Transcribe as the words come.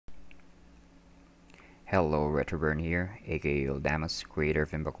Hello, Retroburn here, aka Ildamus, creator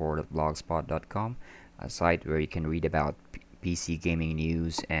of imbacord.blogspot.com, a site where you can read about PC gaming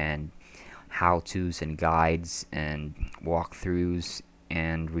news and how-tos and guides and walkthroughs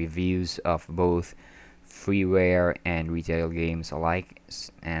and reviews of both freeware and retail games alike.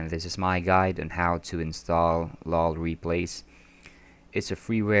 And this is my guide on how to install LoLReplays. It's a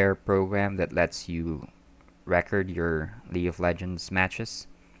freeware program that lets you record your League of Legends matches.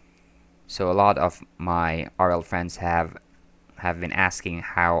 So a lot of my RL friends have been asking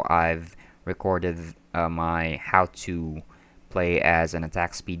how I've recorded my how to play as an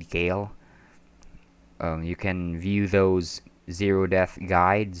Attack Speed Kayle. You can view those zero death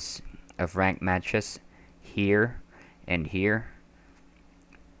guides of ranked matches here and here.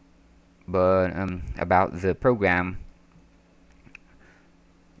 But about the program,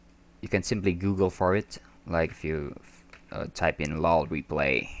 you can simply Google for it. Like if you type in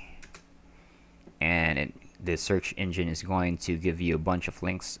LoLReplay, and the search engine is going to give you a bunch of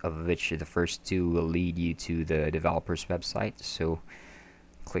links, of which the first two will lead you to the developer's website. So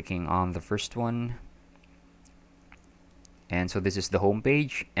clicking on the first one, and so this is the home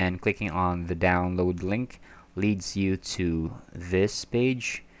page, and clicking on the download link leads you to this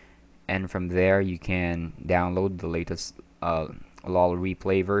page, and from there you can download the latest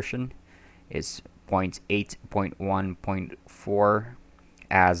LoLReplay version. It's 0.8.1.4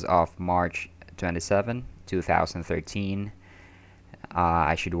 as of March 27, 2013.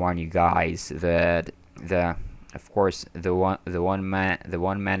 I should warn you guys that of course the one man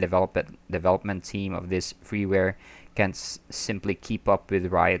development team of this freeware can't simply keep up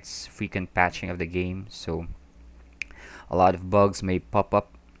with Riot's frequent patching of the game, so a lot of bugs may pop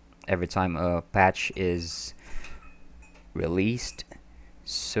up every time a patch is released.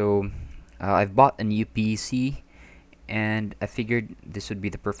 So I've bought a new PC, and I figured this would be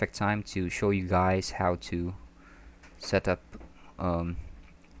the perfect time to show you guys how to set up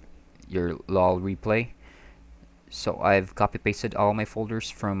your LoLReplay. So I've copy pasted all my folders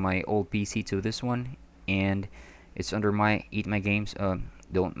from my old PC to this one, and it's under my Eat My Games.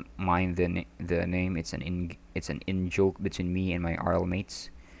 Don't mind the name. It's an in joke between me and my RL mates.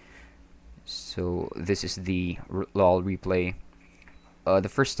 So this is the LoLReplay. The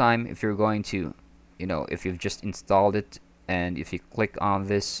first time, if you're going to, if you've just installed it, and if you click on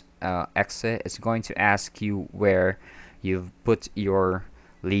this exit, it's going to ask you where you've put your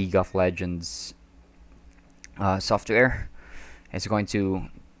League of Legends software. It's going to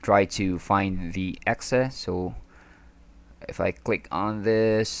try to find the exe. So if I click on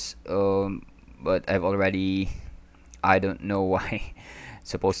this, but I don't know why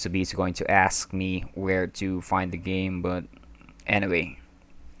it's supposed to be. It's going to ask me where to find the game, but anyway,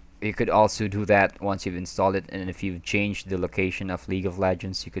 you could also do that once you've installed it, and if you've changed the location of League of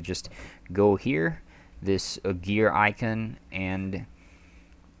Legends, you could just go here, this gear icon, and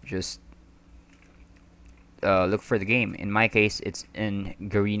just look for the game. In my case, it's in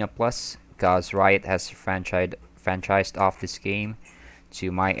Garena Plus, because Riot has franchised off this game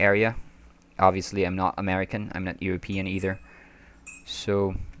to my area. Obviously, I'm not American, I'm not European either.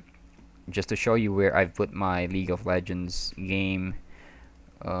 So just to show you where I've put my League of Legends game,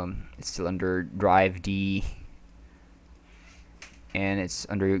 it's still under Drive D, and it's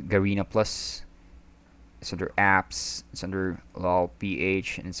under Garena Plus, it's under Apps, it's under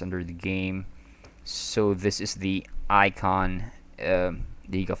LOLPH, and it's under the game. So this is the icon,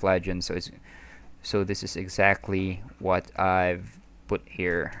 League of Legends. So this is exactly what I've put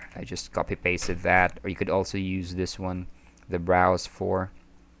here. I just copy pasted that, or you could also use this one, the browse for.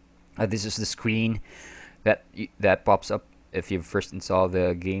 This is the screen that pops up if you first install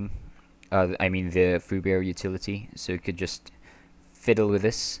the game. I mean the freeware utility. So you could just fiddle with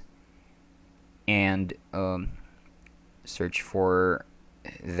this and search for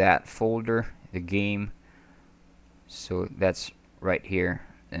that folder, the game. So that's right here,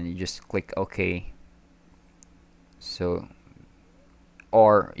 and you just click OK. So,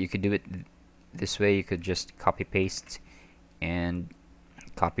 or you could do it this way. You could just copy paste and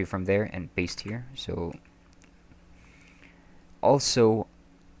copy from there and paste here. So also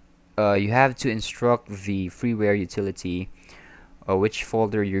you have to instruct the freeware utility which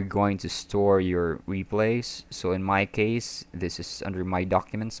folder you're going to store your replays. So in my case, this is under my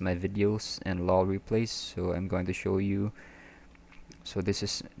documents, my videos, and LoLReplays. So I'm going to show you. So this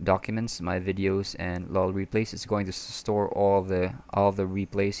is documents, my videos, and LoLReplays. It's going to store all the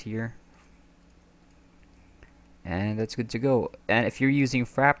replays here, and that's good to go. And if you're using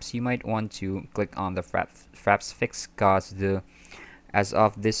Fraps, you might want to click on the Fraps fix, because as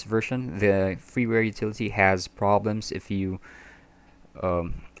of this version, the freeware utility has problems if you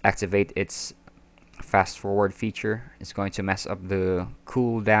activate its fast forward feature. It's going to mess up the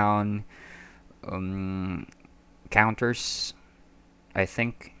cooldown counters, I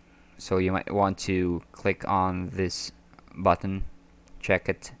think. So you might want to click on this button, check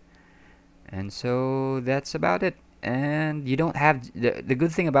it. And so that's about it. And you don't have the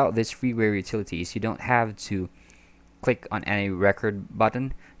good thing about this freeware utility is you don't have to click on any record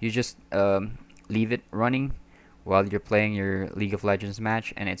button. You just leave it running while you're playing your League of Legends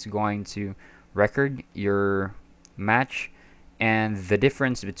match, and it's going to record your match. And the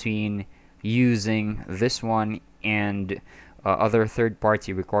difference between using this one and other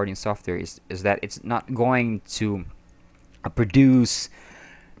third-party recording software is that it's not going to produce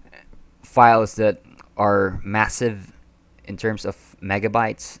files that are massive in terms of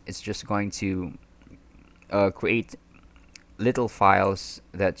megabytes. It's just going to create little files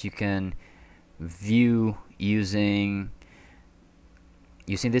that you can view using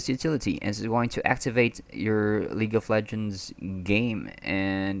this utility, and it's going to activate your League of Legends game.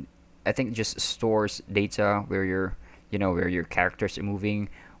 And I think it just stores data where where your characters are moving,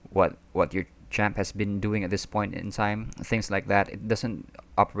 what your champ has been doing at this point in time, things like that. It doesn't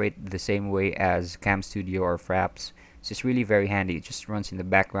operate the same way as Cam Studio or Fraps. So it's really very handy. It just runs in the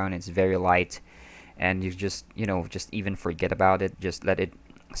background. It's very light, and you just just even forget about it. Just let it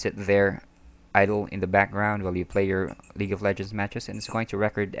sit there idle in the background while you play your League of Legends matches, and it's going to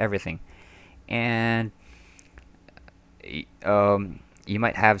record everything. And you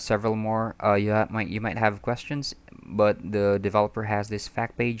might have several more. You might have questions, but the developer has this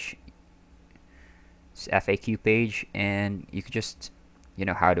fact page, this FAQ page, and you could just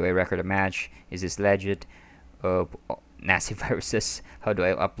how do I record a match? Is this legit? Nasty viruses. How do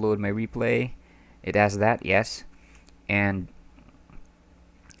I upload my replay? It has that, yes. And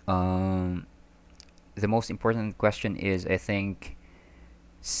the most important question is, I think,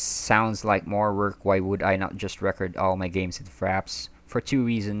 sounds like more work. Why would I not just record all my games in Fraps? For two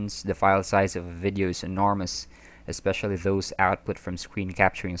reasons. The file size of a video is enormous, especially those output from screen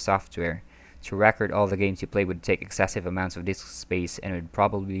capturing software. To record all the games you play would take excessive amounts of disk space, and would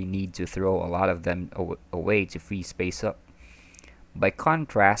probably need to throw a lot of them away to free space up. By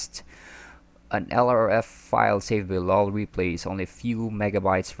contrast, an LRF file saved by LoLReplay is only a few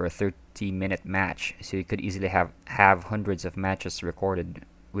megabytes for a 30-minute match, so you could easily have hundreds of matches recorded,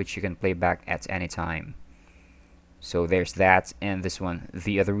 which you can play back at any time. So there's that, and this one.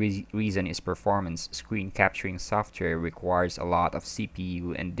 The other reason is performance. Screen capturing software requires a lot of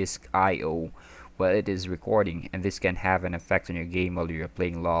CPU and disk I/O while it is recording, and this can have an effect on your game while you're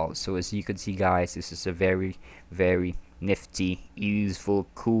playing LoL. So as you can see, guys, this is a very, very nifty, useful,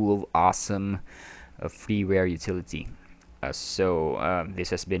 cool, awesome freeware utility. This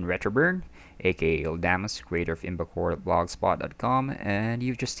has been Retroburn, aka Ildamus, creator of imbacore.blogspot.com, and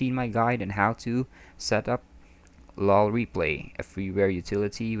you've just seen my guide on how to set up LoLReplay, a freeware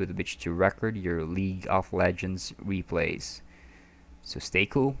utility with which to record your League of Legends replays. So stay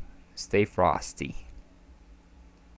cool, stay frosty.